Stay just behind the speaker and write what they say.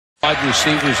wide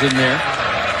receivers in there.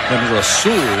 And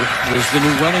Rasul was the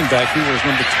new running back. He was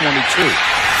number 22.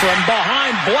 From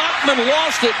behind, Blackman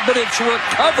lost it, but it's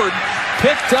recovered.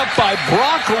 Picked up by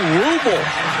Brock Rubel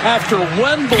after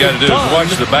Wendell. You got to do is watch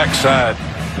the backside.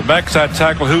 The backside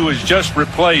tackle, who was just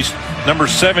replaced, number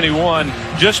 71,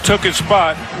 just took his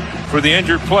spot for the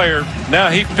injured player. Now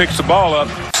he picks the ball up.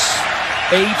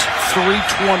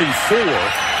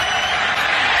 8-3-24.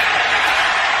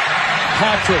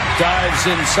 Patrick dives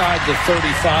inside the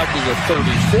 35 to the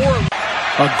 34.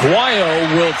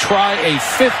 Aguayo will try a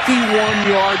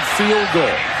 51-yard field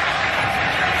goal.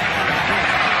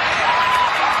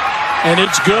 And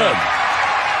it's good.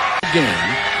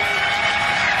 Game.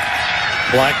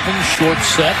 Blackman short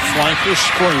set, flanker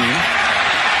screen.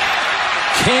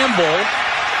 Campbell.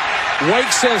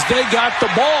 Wake says they got the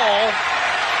ball.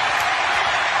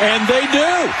 And they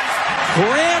do.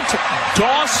 Grant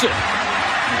Dawson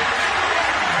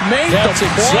made That's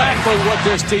exactly what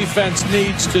this defense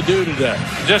needs to do today.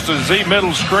 Just a Z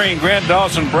middle screen. Grant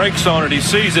Dawson breaks on it. He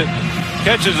sees it,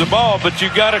 catches the ball, but you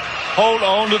got to hold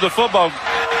on to the football.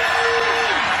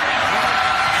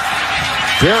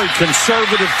 Very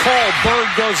conservative call. Bird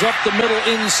goes up the middle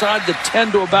inside the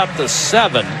 10 to about the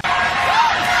 7.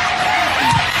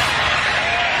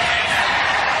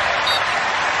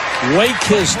 Wake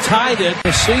has tied it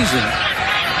this season.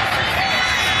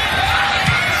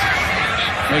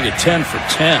 Make it 10 for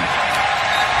 10.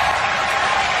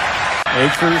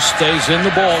 Akers stays in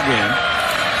the ball game.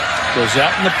 Goes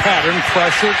out in the pattern.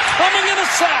 Pressure coming in a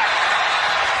sack.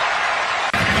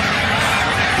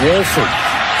 Wolford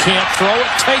can't throw it.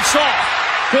 Takes off.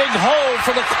 Big hole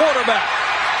for the quarterback.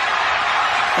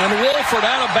 And Wolford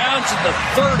out of bounds at the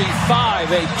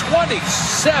 35. A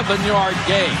 27-yard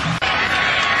gain.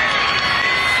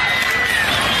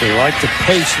 They like the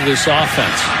pace of this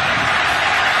offense.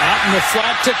 Out in the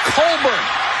flat to Colburn.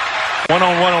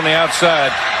 One-on-one on the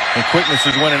outside, and quickness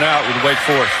is winning out with Wake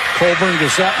Forest. Colburn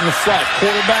goes out in the flat.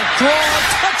 Quarterback draw.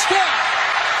 Touchdown.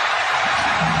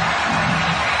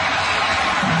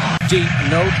 Deep,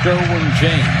 no Derwin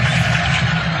James.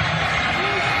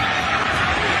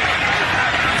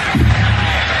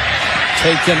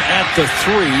 Taken at the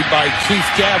 3 by Keith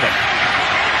Gavin.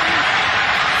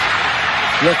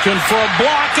 Looking for a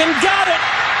block and got it.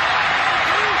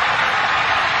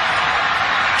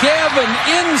 Gavin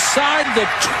inside the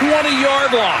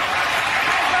 20-yard line.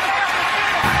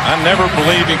 I never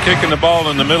believed in kicking the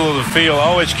ball in the middle of the field.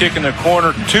 Always kicking the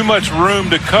corner. Too much room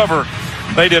to cover.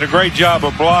 They did a great job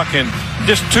of blocking.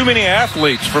 Just too many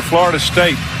athletes for Florida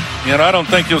State. You know, I don't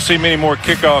think you'll see many more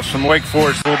kickoffs from Wake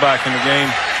Forest fullback in the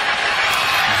game.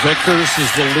 Vickers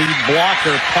is the lead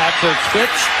blocker. Patrick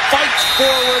Hitch fights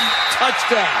forward.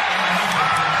 Touchdown.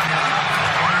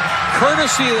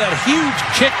 Courtesy of that huge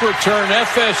kick return,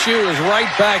 FSU is right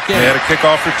back in. They had a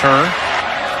kickoff return.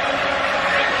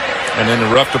 And then the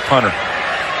rough the punter.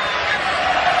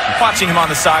 Watching him on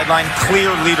the sideline, clear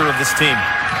leader of this team.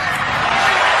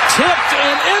 Tipped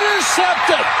and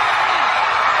intercepted.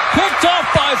 Picked off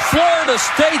by Florida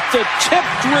State. The tip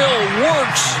drill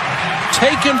works.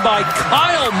 Taken by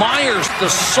Kyle Myers, the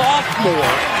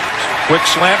sophomore. Quick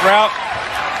slant route.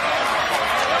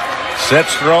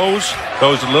 Sets throws.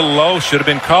 Goes a little low. Should have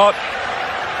been caught.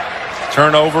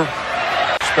 Turnover.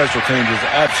 Special teams has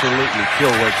absolutely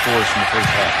killed Wake Forest in the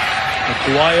first half.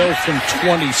 Aguayo from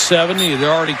 27. He had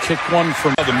already kicked one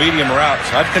from the medium routes.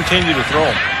 I'd continue to throw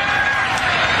them.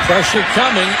 Pressure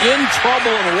coming. In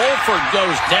trouble, and Wolford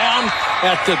goes down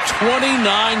at the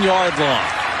 29-yard line.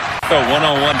 So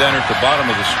one-on-one down at the bottom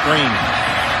of the screen.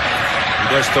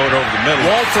 He does throw it over the middle.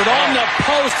 Wolford on the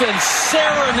post, and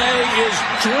Serenay is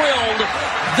drilled.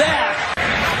 That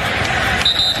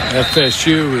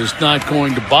FSU is not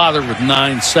going to bother with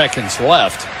 9 seconds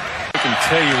left. I can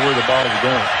tell you where the ball is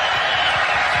going.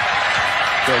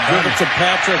 They'll give it to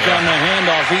Patrick on the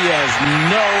handoff. He has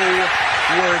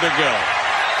nowhere to go.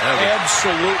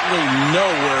 Absolutely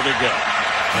nowhere to go.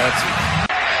 That's it.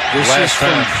 This is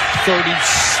from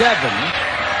 37.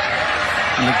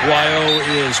 Aguayo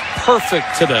is perfect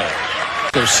today.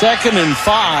 They're 2nd and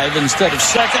 5 instead of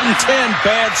 2nd and 10.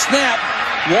 Bad snap.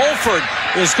 Wolford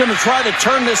is going to try to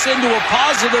turn this into a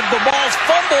positive. The ball's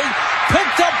fumbled.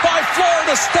 Picked up by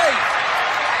Florida State.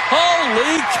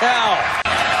 Holy cow.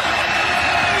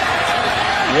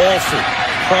 Wolford.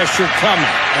 Pressure coming.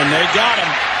 And they got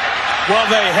him. Well,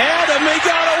 they had him. He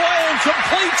got away and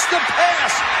completes the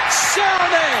pass.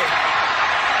 Serenay.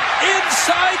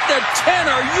 Inside the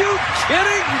 10. Are you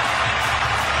kidding?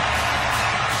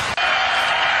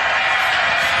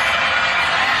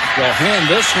 They'll hand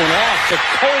this one off to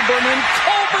Colburn, and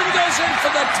Colburn goes in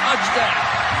for the touchdown.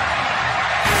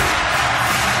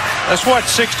 Let's watch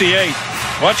 68.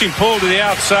 Watch him pull to the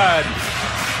outside.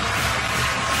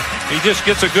 He just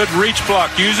gets a good reach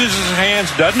block, uses his hands,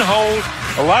 doesn't hold.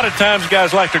 A lot of times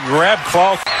guys like to grab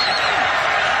cloth.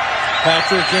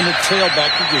 Patrick in the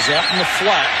tailback. He goes out in the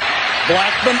flat.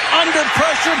 Blackman under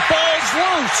pressure. Ball's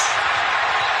loose.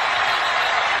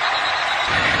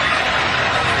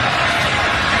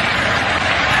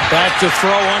 Back to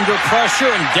throw under pressure,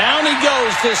 and down he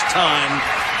goes this time.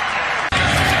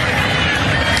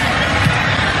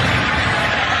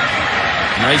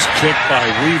 Nice kick by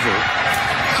Weaver.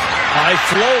 High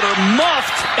floater,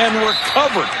 muffed and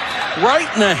recovered. Right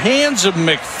in the hands of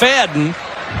McFadden.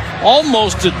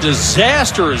 Almost a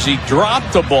disaster as he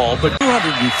dropped the ball, but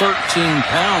 213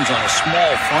 pounds on a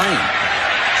small frame.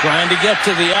 Trying to get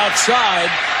to the outside,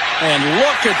 and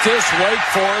look at this Wake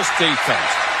Forest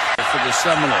defense for the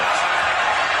Seminoles.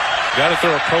 Got to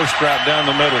throw a post route down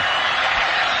the middle.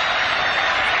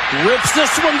 Rips this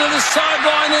one to the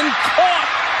sideline and caught.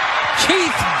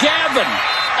 Keith Gavin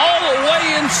all the way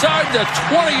inside the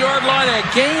 20-yard line. A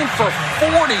gain for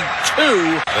 42.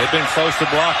 They've been close to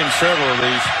blocking several of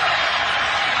these.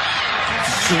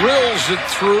 Drills it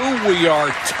through. We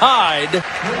are tied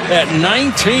at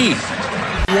 19.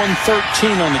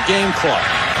 1:13 on the game clock.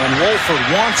 And Wolford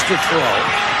wants to throw.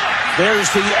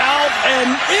 There's the out and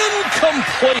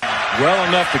incomplete. Well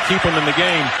enough to keep them in the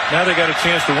game. Now they got a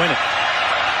chance to win it.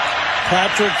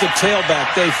 Patrick, the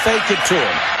tailback, they fake it to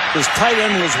him. His tight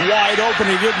end was wide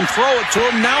open. He didn't throw it to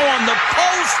him. Now on the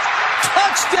post.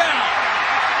 Touchdown.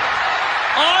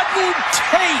 Auden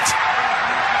Tate.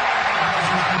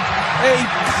 A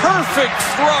perfect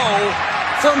throw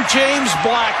from James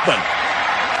Blackman.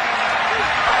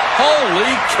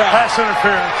 Holy cow. Pass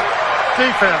interference.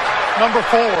 Defense. Number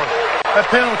 4. That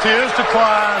penalty is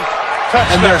declined. Touchdown.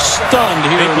 And they're stunned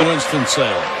here in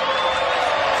Winston-Salem.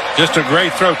 Just a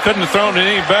great throw. Couldn't have thrown it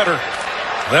any better.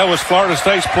 That was Florida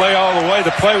State's play all the way.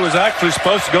 The play was actually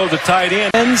supposed to go to the tight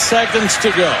end. 10 seconds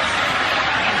to go.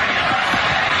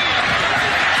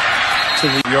 To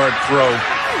the yard throw.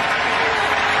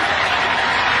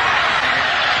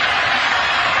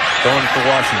 Going for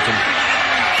Washington.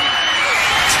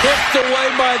 Tipped away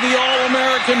by the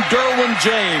All-American Derwin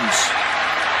James.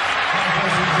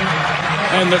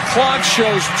 And the clock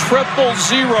shows triple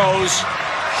zeros.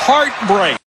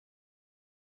 Heartbreak.